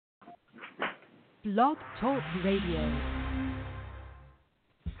Blog Talk Radio.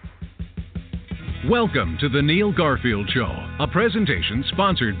 Welcome to the Neil Garfield Show, a presentation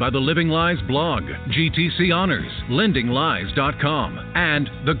sponsored by the Living Lies blog, GTC Honors, LendingLies.com, and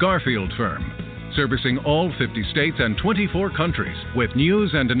The Garfield Firm, servicing all 50 states and 24 countries with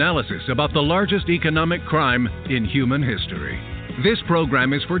news and analysis about the largest economic crime in human history. This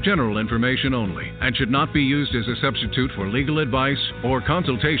program is for general information only and should not be used as a substitute for legal advice or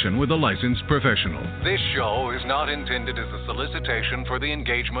consultation with a licensed professional. This show is not intended as a solicitation for the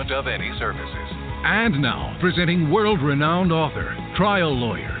engagement of any services. And now, presenting world-renowned author, trial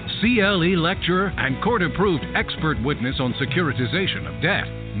lawyer, CLE lecturer, and court-approved expert witness on securitization of debt,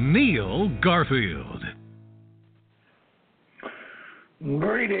 Neil Garfield.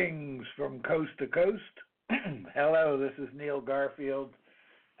 Greetings from coast to coast. Hello, this is Neil Garfield,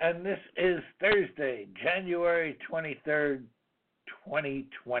 and this is Thursday, January 23rd,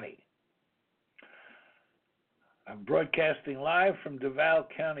 2020. I'm broadcasting live from Duval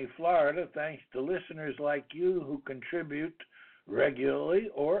County, Florida, thanks to listeners like you who contribute regularly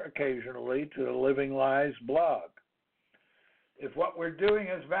or occasionally to the Living Lies blog. If what we're doing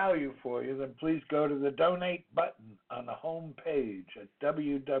has value for you, then please go to the donate button on the home page at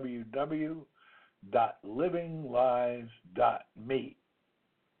www.livinglies.me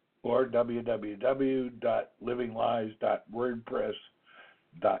or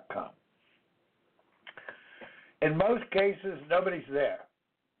www.livinglies.wordpress.com. In most cases, nobody's there,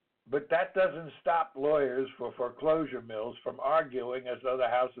 but that doesn't stop lawyers for foreclosure mills from arguing as though the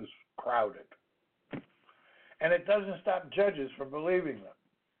house is crowded. And it doesn't stop judges from believing them.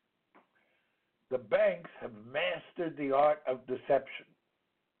 The banks have mastered the art of deception,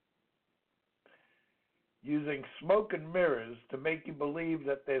 using smoke and mirrors to make you believe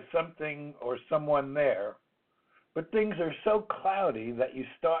that there's something or someone there, but things are so cloudy that you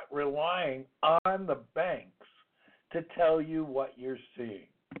start relying on the banks to tell you what you're seeing.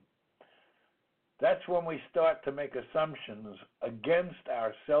 That's when we start to make assumptions against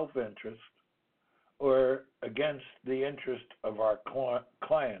our self-interest or against the interest of our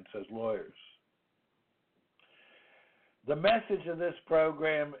clients as lawyers. The message of this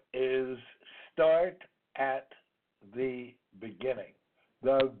program is start at the beginning,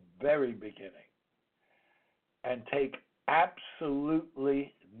 the very beginning, and take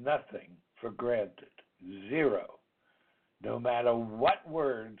absolutely nothing for granted, zero. No matter what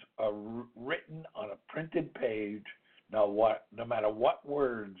words are written on a printed page, no matter what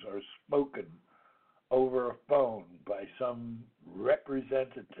words are spoken over a phone by some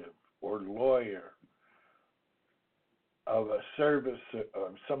representative or lawyer of a service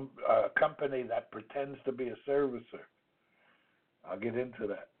or some company that pretends to be a servicer. I'll get into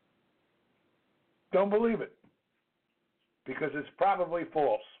that. Don't believe it, because it's probably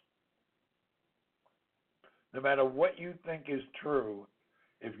false. No matter what you think is true,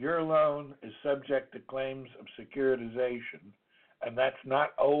 if your loan is subject to claims of securitization, and that's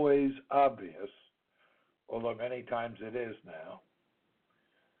not always obvious, although many times it is now,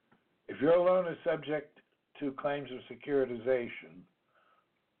 if your loan is subject to claims of securitization,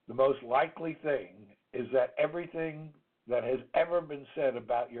 the most likely thing is that everything that has ever been said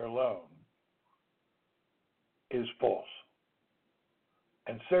about your loan is false.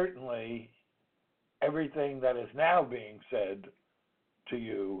 And certainly, everything that is now being said to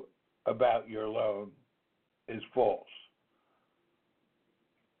you about your loan is false.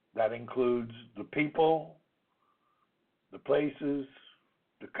 That includes the people, the places,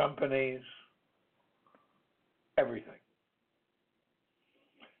 the companies, everything.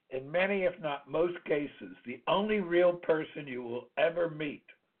 In many, if not most cases, the only real person you will ever meet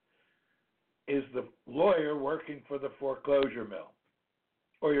is the lawyer working for the foreclosure mill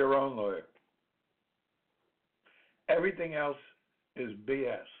or your own lawyer. Everything else is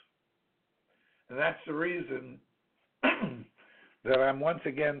BS. And that's the reason that I'm once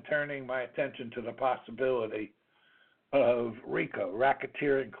again turning my attention to the possibility of RICO,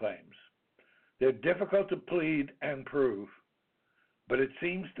 racketeering claims. They're difficult to plead and prove, but it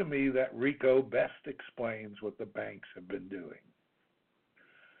seems to me that RICO best explains what the banks have been doing.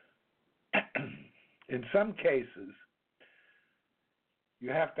 In some cases,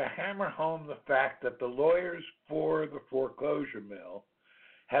 you have to hammer home the fact that the lawyers for the foreclosure mill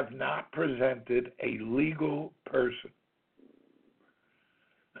have not presented a legal person.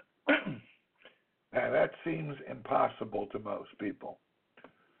 Now, that seems impossible to most people.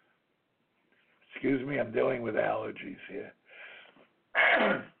 Excuse me, I'm dealing with allergies here.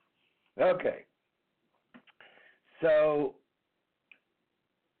 Okay. So,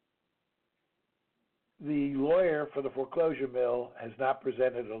 the lawyer for the foreclosure mill has not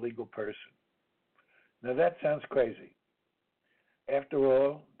presented a legal person. Now that sounds crazy. After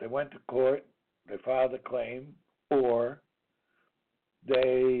all, they went to court, they filed a claim, or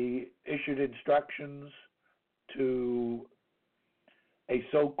they issued instructions to a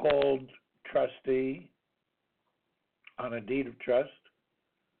so-called trustee on a deed of trust.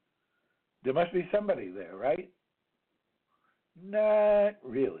 There must be somebody there, right? Not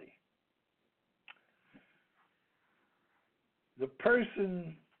really. The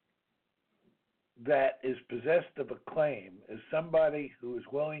person that is possessed of a claim is somebody who is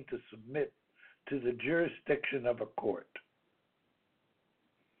willing to submit to the jurisdiction of a court.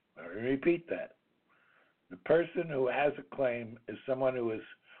 I repeat that. The person who has a claim is someone who is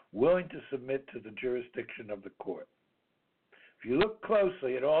willing to submit to the jurisdiction of the court. If you look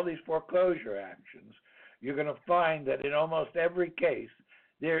closely at all these foreclosure actions, you're going to find that in almost every case,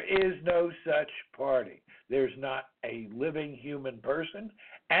 there is no such party. There's not a living human person,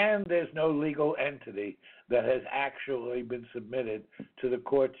 and there's no legal entity that has actually been submitted to the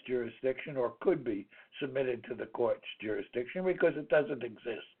court's jurisdiction or could be submitted to the court's jurisdiction because it doesn't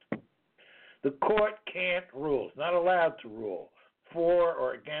exist. The court can't rule, it's not allowed to rule for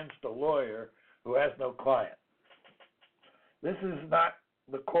or against a lawyer who has no client. This is not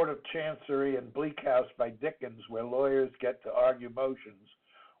the Court of Chancery in Bleak House by Dickens, where lawyers get to argue motions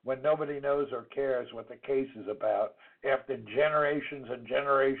when nobody knows or cares what the case is about after generations and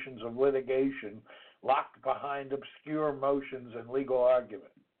generations of litigation locked behind obscure motions and legal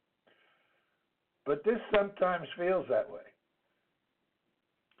argument. But this sometimes feels that way.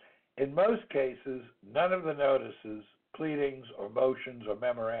 In most cases, none of the notices, pleadings, or motions or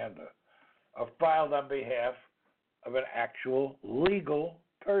memoranda are filed on behalf of an actual legal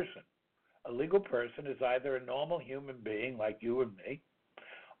person. A legal person is either a normal human being like you and me,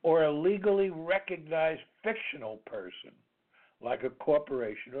 or a legally recognized fictional person like a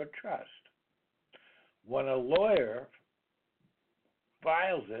corporation or trust. When a lawyer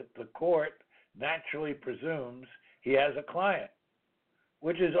files it, the court naturally presumes he has a client,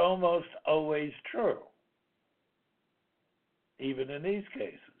 which is almost always true, even in these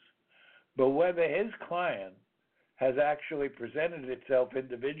cases. But whether his client has actually presented itself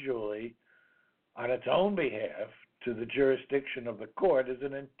individually on its own behalf to the jurisdiction of the court is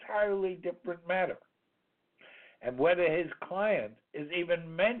an entirely different matter. And whether his client is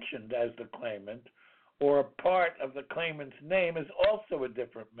even mentioned as the claimant or a part of the claimant's name is also a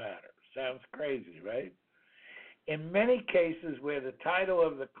different matter. Sounds crazy, right? In many cases where the title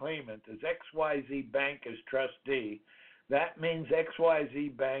of the claimant is XYZ Bank as trustee, that means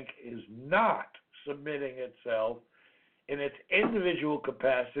XYZ Bank is not submitting itself in its individual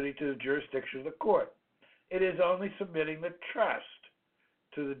capacity to the jurisdiction of the court. It is only submitting the trust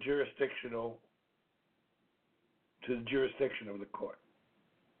to the jurisdiction of the court.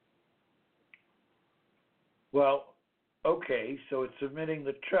 Well, okay, so it's submitting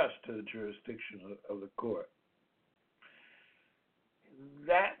the trust to the jurisdiction of the court.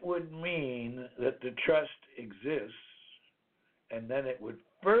 That would mean that the trust exists, and then it would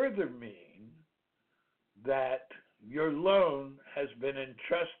further mean that your loan has been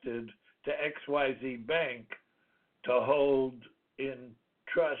entrusted to XYZ Bank to hold in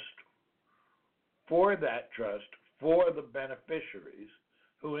trust for that trust for the beneficiaries,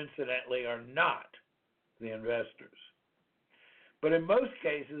 who incidentally are not the investors. But in most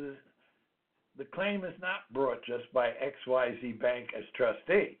cases, the claim is not brought just by XYZ Bank as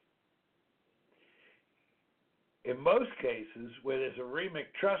trustee. In most cases, where there's a remic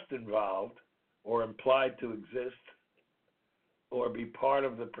trust involved or implied to exist or be part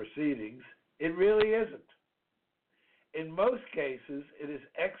of the proceedings, it really isn't. In most cases, it is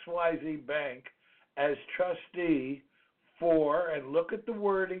XYZ Bank as trustee for, and look at the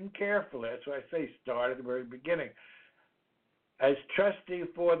wording carefully, that's why I say start at the very beginning, as trustee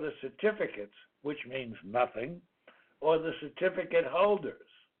for the certificates, which means nothing, or the certificate holders.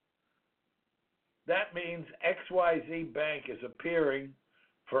 That means XYZ Bank is appearing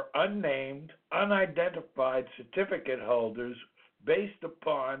for unnamed, unidentified certificate holders based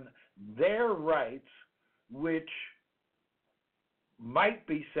upon their rights, which might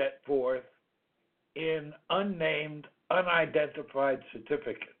be set forth in unnamed, unidentified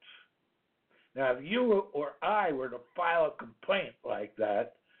certificates. Now, if you or I were to file a complaint like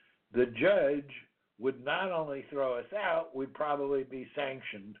that, the judge would not only throw us out, we'd probably be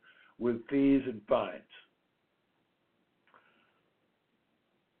sanctioned with fees and fines.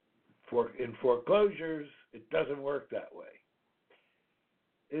 In foreclosures, it doesn't work that way.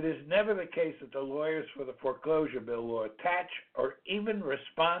 It is never the case that the lawyers for the foreclosure bill will attach or even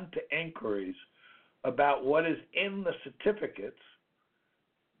respond to inquiries about what is in the certificates.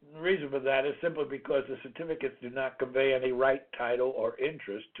 the reason for that is simply because the certificates do not convey any right, title, or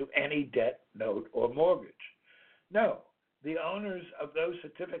interest to any debt, note, or mortgage. No, the owners of those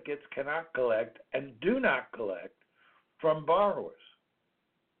certificates cannot collect and do not collect from borrowers.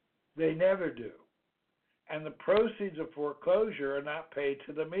 They never do. And the proceeds of foreclosure are not paid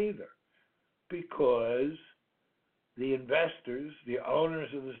to them either, because the investors, the owners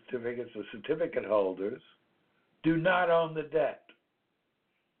of the certificates, the certificate holders, do not own the debt,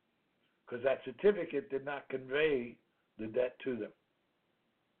 because that certificate did not convey the debt to them.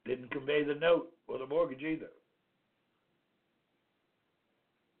 Didn't convey the note or the mortgage either.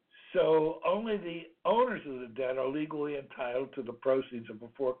 So only the owners of the debt are legally entitled to the proceeds of a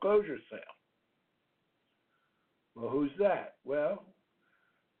foreclosure sale. Well, who's that? Well,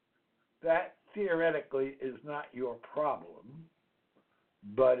 that theoretically is not your problem,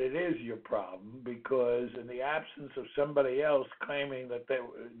 but it is your problem, because in the absence of somebody else claiming that it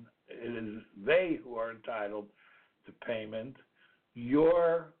is they who are entitled to payment,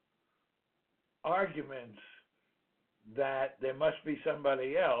 your arguments that there must be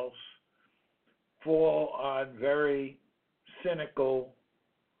somebody else fall on very cynical,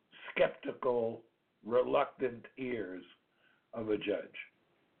 skeptical, reluctant ears of a judge.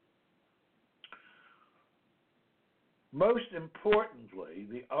 Most importantly,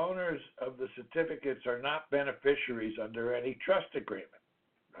 the owners of the certificates are not beneficiaries under any trust agreement.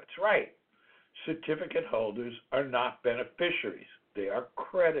 That's right. Certificate holders are not beneficiaries. They are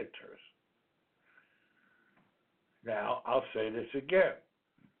creditors. Now, I'll say this again.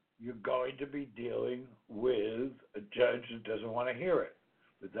 You're going to be dealing with a judge that doesn't want to hear it.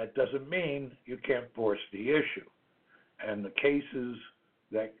 But that doesn't mean you can't force the issue. And the cases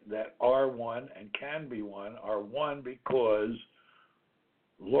that are won and can be won are won because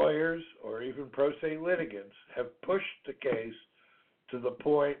lawyers or even pro se litigants have pushed the case to the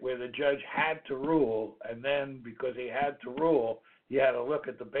point where the judge had to rule, and then because he had to rule, he had to look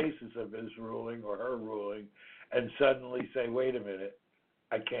at the basis of his ruling or her ruling and suddenly say, wait a minute,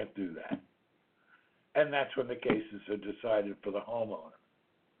 I can't do that. And that's when the cases are decided for the homeowner.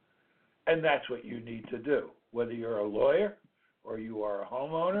 And that's what you need to do. Whether you're a lawyer or you are a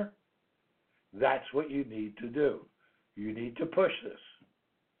homeowner, that's what you need to do. You need to push this.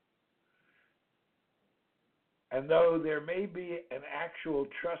 And though there may be an actual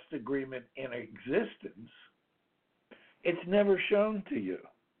trust agreement in existence, it's never shown to you.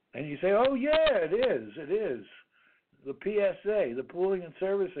 And you say, oh, yeah, it is. The PSA, the Pooling and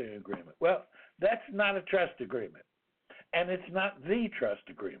Servicing Agreement. Well, that's not a trust agreement. And it's not the trust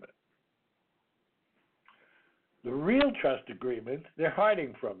agreement. The real trust agreement, they're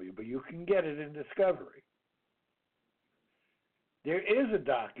hiding from you, but you can get it in discovery. There is a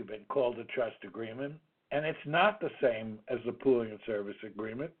document called a trust agreement, and it's not the same as the Pooling and Service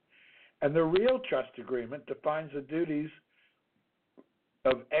Agreement. And the real trust agreement defines the duties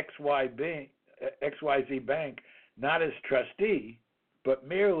of XYZ Bank not as trustee, but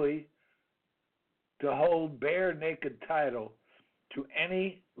merely to hold bare naked title to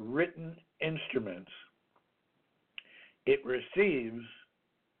any written instruments it receives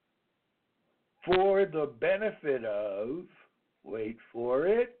for the benefit of, wait for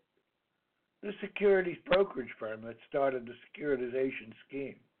it, the securities brokerage firm that started the securitization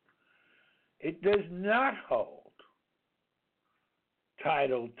scheme. It does not hold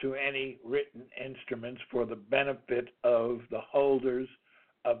title to any written instruments for the benefit of the holders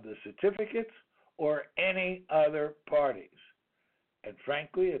of the certificates or any other parties. And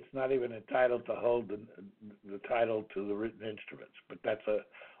frankly, it's not even entitled to hold the title to the written instruments, but that's a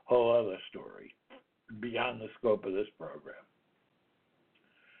whole other story beyond the scope of this program.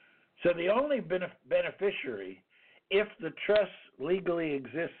 So the only beneficiary, if the trust legally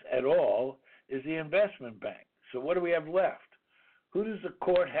exists at all, is the investment bank. So what do we have left? Who does the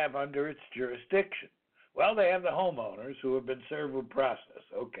court have under its jurisdiction? Well, they have the homeowners who have been served with process,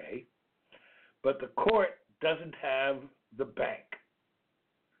 okay. But the court doesn't have the bank.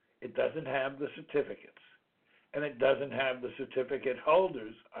 It doesn't have the certificates. And it doesn't have the certificate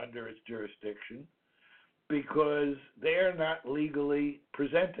holders under its jurisdiction because they are not legally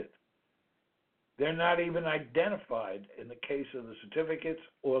presented. They're not even identified in the case of the certificates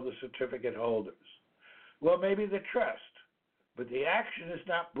or the certificate holders. Well, maybe the trust, but the action is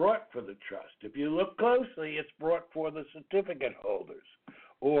not brought for the trust. If you look closely, it's brought for the certificate holders,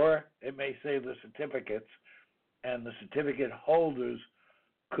 or it may say the certificates, and the certificate holders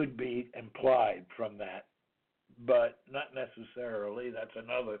could be implied from that, but not necessarily. That's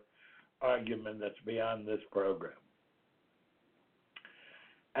another argument that's beyond this program.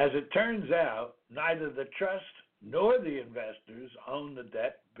 As it turns out, neither the trust nor the investors own the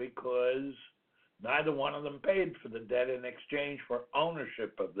debt because neither one of them paid for the debt in exchange for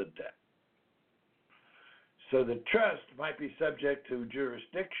ownership of the debt. So the trust might be subject to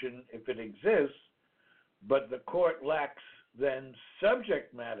jurisdiction if it exists, but the court lacks then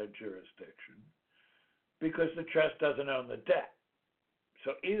subject matter jurisdiction because the trust doesn't own the debt.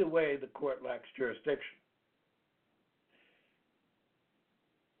 So either way, the court lacks jurisdiction.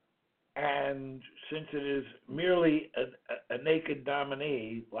 And since it is merely a naked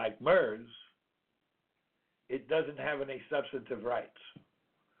nominee like MERS, it doesn't have any substantive rights,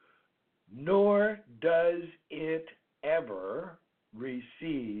 nor does it ever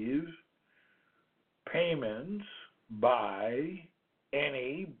receive payments by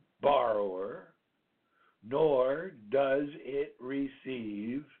any borrower, nor does it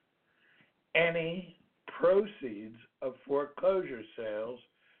receive any proceeds of foreclosure sales.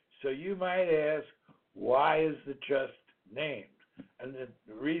 So you might ask, why is the trust named? And the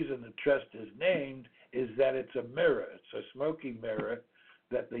reason the trust is named is that it's a mirror. It's a smoky mirror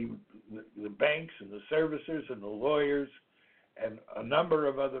that the banks and the servicers and the lawyers and a number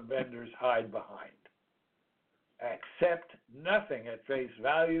of other vendors hide behind. Accept nothing at face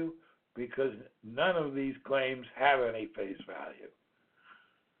value because none of these claims have any face value.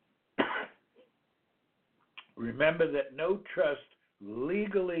 Remember that no trust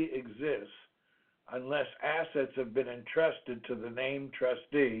legally exists unless assets have been entrusted to the named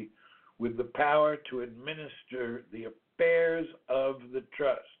trustee with the power to administer the affairs of the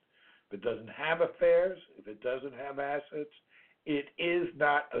trust. If it doesn't have affairs, if it doesn't have assets, it is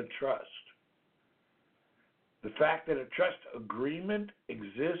not a trust. The fact that a trust agreement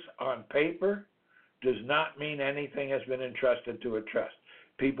exists on paper does not mean anything has been entrusted to a trust.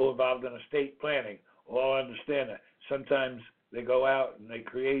 People involved in estate planning all understand that. Sometimes they go out and they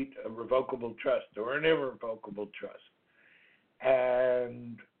create a revocable trust or an irrevocable trust.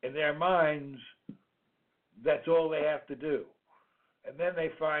 And in their minds, that's all they have to do. And then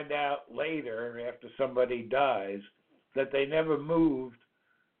they find out later, after somebody dies, that they never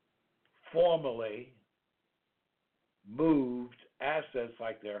formally moved assets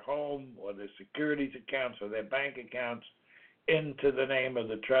like their home or their securities accounts or their bank accounts into the name of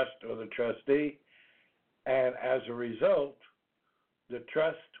the trust or the trustee. And as a result, the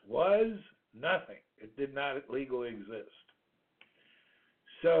trust was nothing. It did not legally exist.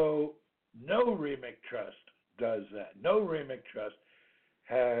 So no REMIC trust does that. No REMIC trust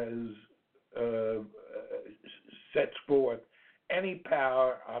sets forth any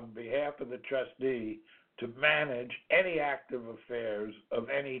power on behalf of the trustee to manage any active affairs of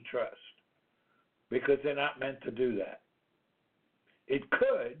any trust because they're not meant to do that. It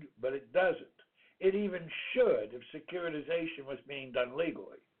could, but it doesn't. It even should if securitization was being done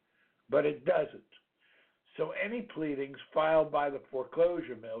legally, but it doesn't. So any pleadings filed by the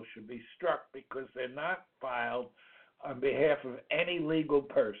foreclosure mill should be struck because they're not filed on behalf of any legal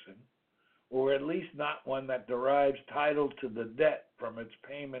person, or at least not one that derives title to the debt from its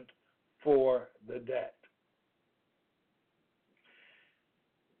payment for the debt.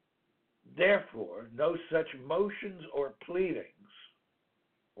 Therefore, no such motions or pleadings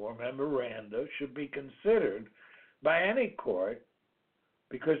or memoranda should be considered by any court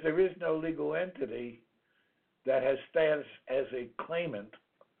because there is no legal entity that has status as a claimant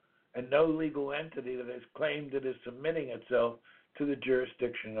and no legal entity that has claimed it is submitting itself to the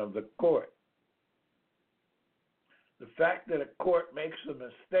jurisdiction of the court. The fact that a court makes a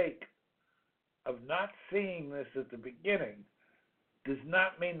mistake of not seeing this at the beginning does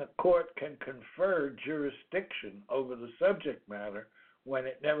not mean the court can confer jurisdiction over the subject matter when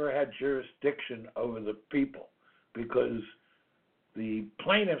it never had jurisdiction over the people, because the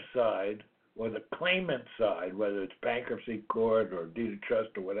plaintiff side or the claimant side, whether it's bankruptcy court or deed of trust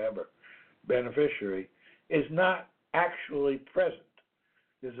or whatever, beneficiary, is not actually present.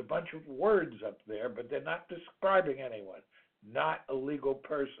 There's a bunch of words up there, but they're not describing anyone, not a legal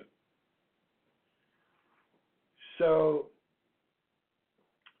person. So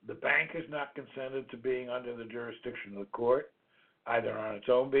the bank is not consented to being under the jurisdiction of the court, either on its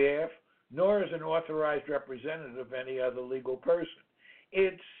own behalf, nor as an authorized representative of any other legal person.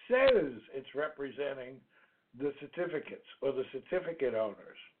 It says it's representing the certificates or the certificate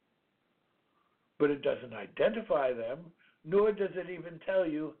owners, but it doesn't identify them, nor does it even tell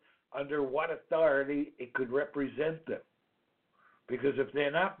you under what authority it could represent them. Because if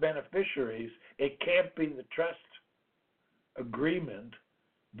they're not beneficiaries, it can't be the trust agreement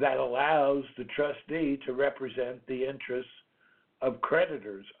that allows the trustee to represent the interests of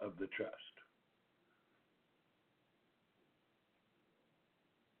creditors of the trust.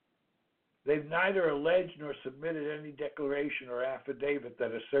 They've neither alleged nor submitted any declaration or affidavit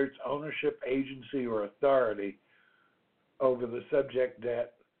that asserts ownership, agency, or authority over the subject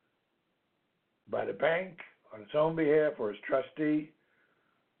debt by the bank on its own behalf or as trustee,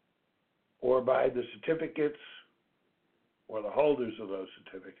 or by the certificates or the holders of those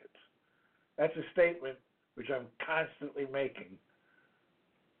certificates. That's a statement which I'm constantly making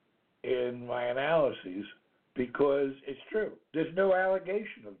in my analyses because it's true. There's no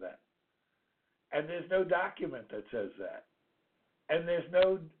allegation of that. And there's no document that says that. And there's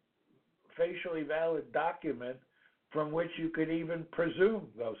no facially valid document from which you could even presume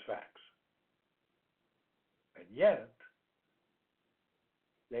those facts. And yet,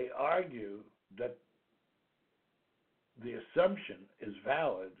 they argue that the assumption is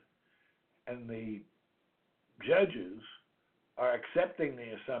valid, and the judges are accepting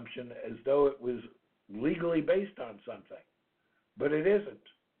the assumption as though it was legally based on something. But it isn't.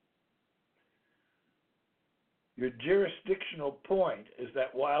 Your jurisdictional point is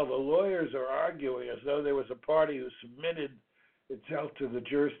that while the lawyers are arguing as though there was a party who submitted itself to the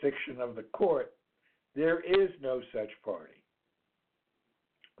jurisdiction of the court, there is no such party.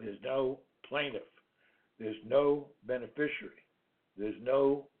 There's no plaintiff. There's no beneficiary. There's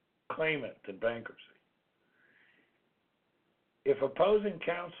no claimant in bankruptcy. If opposing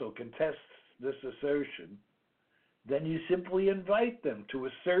counsel contests this assertion, then you simply invite them to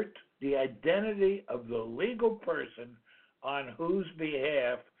assert the identity of the legal person on whose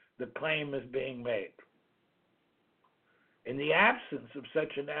behalf the claim is being made. In the absence of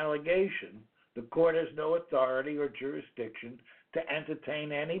such an allegation, the court has no authority or jurisdiction to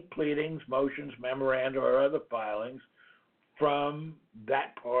entertain any pleadings, motions, memoranda, or other filings from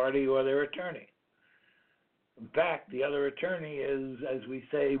that party or their attorney. In fact, the other attorney is, as we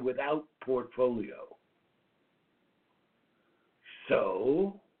say, without portfolio.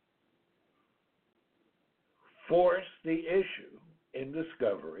 So, force the issue in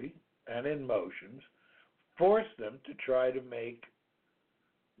discovery and in motions, force them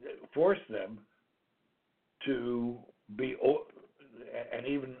to be, and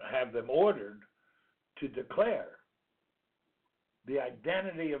even have them ordered to declare the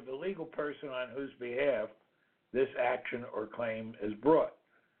identity of the legal person on whose behalf this action or claim is brought.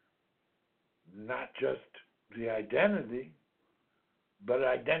 Not just the identity, but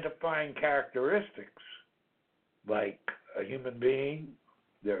identifying characteristics like a human being,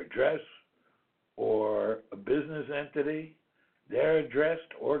 their address, or a business entity, their address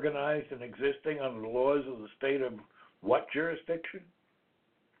organized and existing under the laws of the state of what jurisdiction?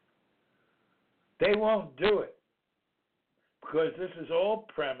 They won't do it because this is all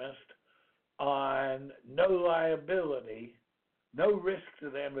premised on no liability, no risk to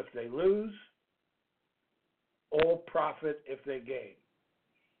them if they lose, all profit if they gain.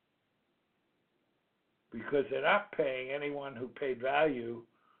 Because they're not paying anyone who paid value,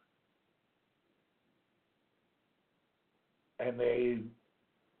 and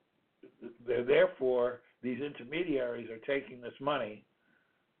they're therefore, these intermediaries are taking this money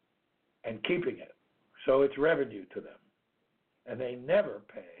and keeping it. So it's revenue to them. And they never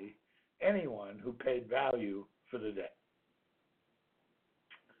pay anyone who paid value for the debt.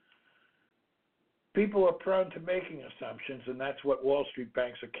 People are prone to making assumptions, and that's what Wall Street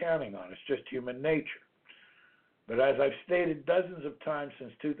banks are counting on. It's just human nature. But as I've stated dozens of times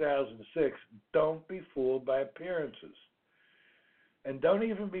since 2006, don't be fooled by appearances. And don't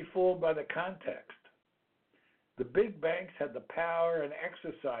even be fooled by the context. The big banks had the power and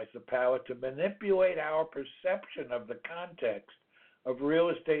exercised the power to manipulate our perception of the context of real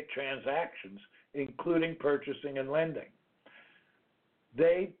estate transactions, including purchasing and lending.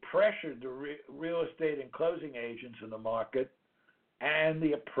 They pressured the real estate and closing agents in the market and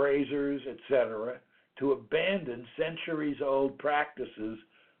the appraisers, etc., to abandon centuries-old practices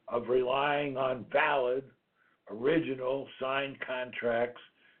of relying on valid, original signed contracts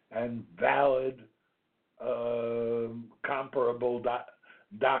and valid comparable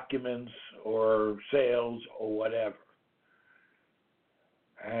documents or sales or whatever.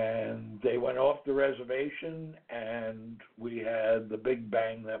 And they went off the reservation, and we had the big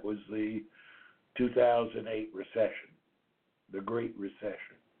bang that was the 2008 recession, the Great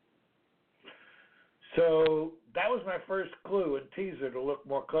Recession. So that was my first clue and teaser to look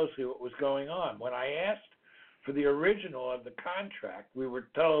more closely at what was going on. When I asked for the original of the contract, we were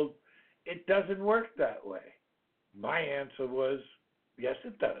told it doesn't work that way. My answer was, yes,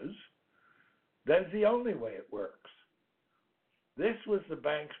 it does. That's the only way it works. This was the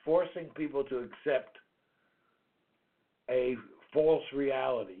banks forcing people to accept a false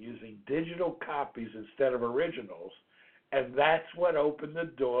reality using digital copies instead of originals And that's what opened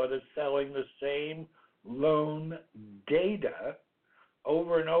the door to selling the same loan data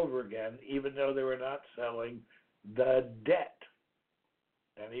over and over again, even though they were not selling the debt.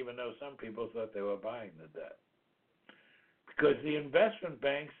 And even though some people thought they were buying the debt. Because the investment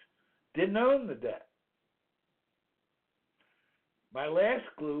banks didn't own the debt. My last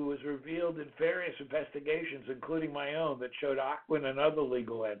clue was revealed in various investigations, including my own, that showed Ocwen and other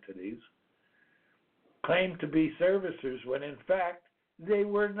legal entities claimed to be servicers when in fact they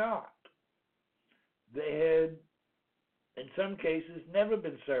were not. They had, in some cases, never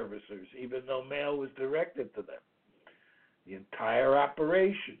been servicers, even though mail was directed to them. The entire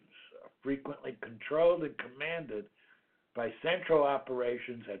operations are frequently controlled and commanded by central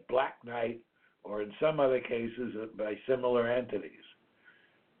operations at Black Knight, or in some other cases by similar entities.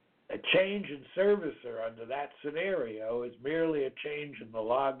 A change in servicer under that scenario is merely a change in the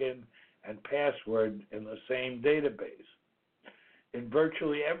login and password in the same database. In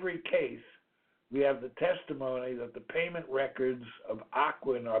virtually every case, we have the testimony that the payment records of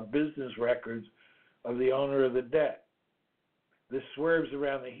Ocwen are business records of the owner of the debt. This swerves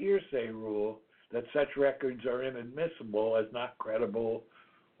around the hearsay rule that such records are inadmissible as not credible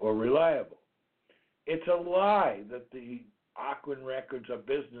or reliable. It's a lie that the Ocwen records are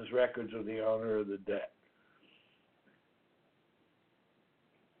business records of the owner of the debt.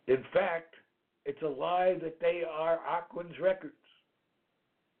 In fact, it's a lie that they are Ocwen's records.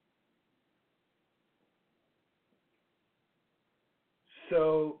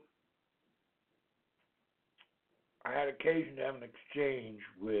 So I had occasion to have an exchange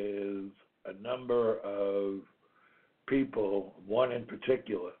with a number of people, one in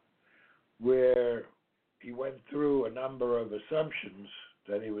particular, where he went through a number of assumptions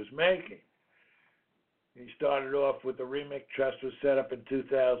that he was making. He started off with the Remake Trust was set up in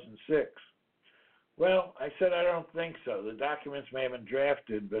 2006. Well, I said, I don't think so. The documents may have been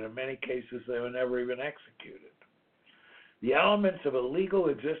drafted, but in many cases they were never even executed. The elements of a legal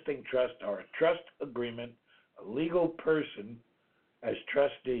existing trust are a trust agreement, a legal person as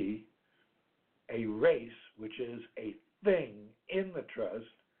trustee, a race, which is a thing in the trust,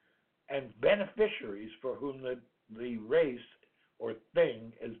 and beneficiaries for whom the race or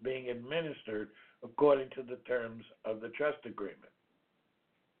thing is being administered according to the terms of the trust agreement.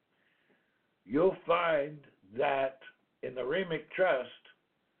 You'll find that in the Remake Trust,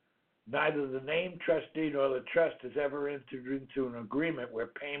 neither the named trustee nor the trust has ever entered into an agreement where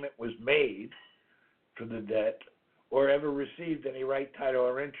payment was made for the debt or ever received any right, title,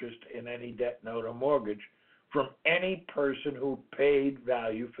 or interest in any debt, note, or mortgage from any person who paid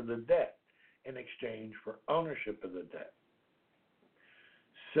value for the debt in exchange for ownership of the debt.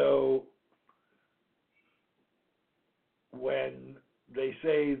 So when they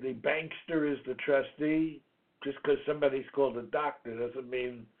say the bankster is the trustee, just because somebody's called a doctor doesn't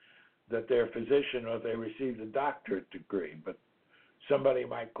mean that they're a physician or they received a doctorate degree, but somebody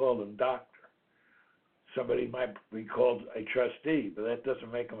might call them doctor. Somebody might be called a trustee, but that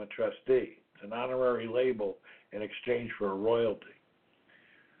doesn't make them a trustee. It's an honorary label in exchange for a royalty.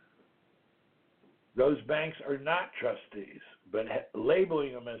 Those banks are not trustees, but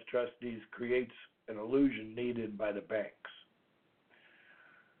labeling them as trustees creates an illusion needed by the banks.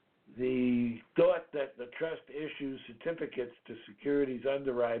 The thought that the trust issues certificates to securities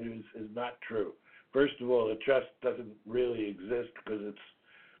underwriters is not true. First of all, the trust doesn't really exist because it's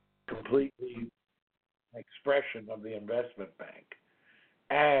completely an expression of the investment bank.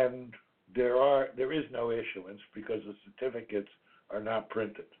 And there is no issuance because the certificates are not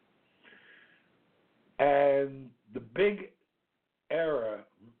printed. And the big error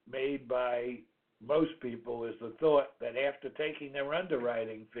made by most people is the thought that after taking their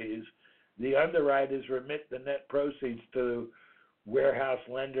underwriting fees, the underwriters remit the net proceeds to warehouse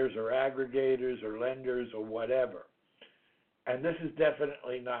lenders or aggregators or lenders or whatever. And this is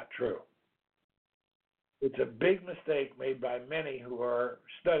definitely not true. It's a big mistake made by many who are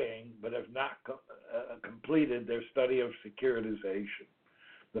studying but have not completed their study of securitization.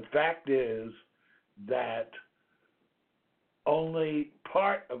 The fact is that only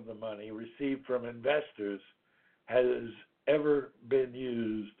part of the money received from investors has ever been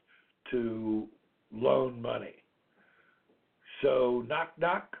used to loan money. So knock,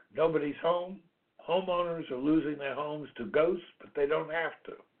 knock, nobody's home. Homeowners are losing their homes to ghosts, but they don't have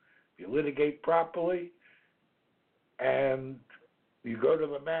to. If you litigate properly and you go to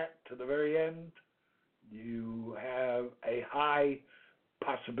the mat to the very end, you have a high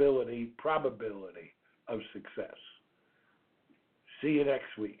probability of success. See you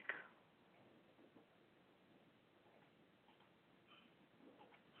next week.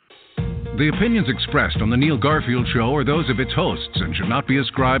 the opinions expressed on The Neil Garfield Show are those of its hosts and should not be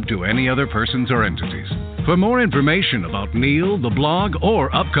ascribed to any other persons or entities. For more information about Neil, the blog,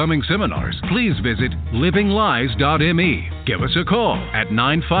 or upcoming seminars, please visit livinglies.me. Give us a call at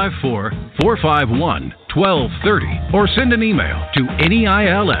 954-451-1230 or send an email to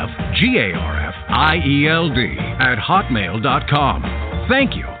neilgarfield@hotmail.com.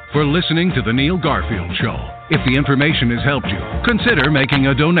 Thank you for listening to The Neil Garfield Show. If the information has helped you, consider making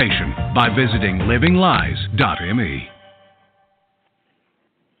a donation by visiting livinglies.me.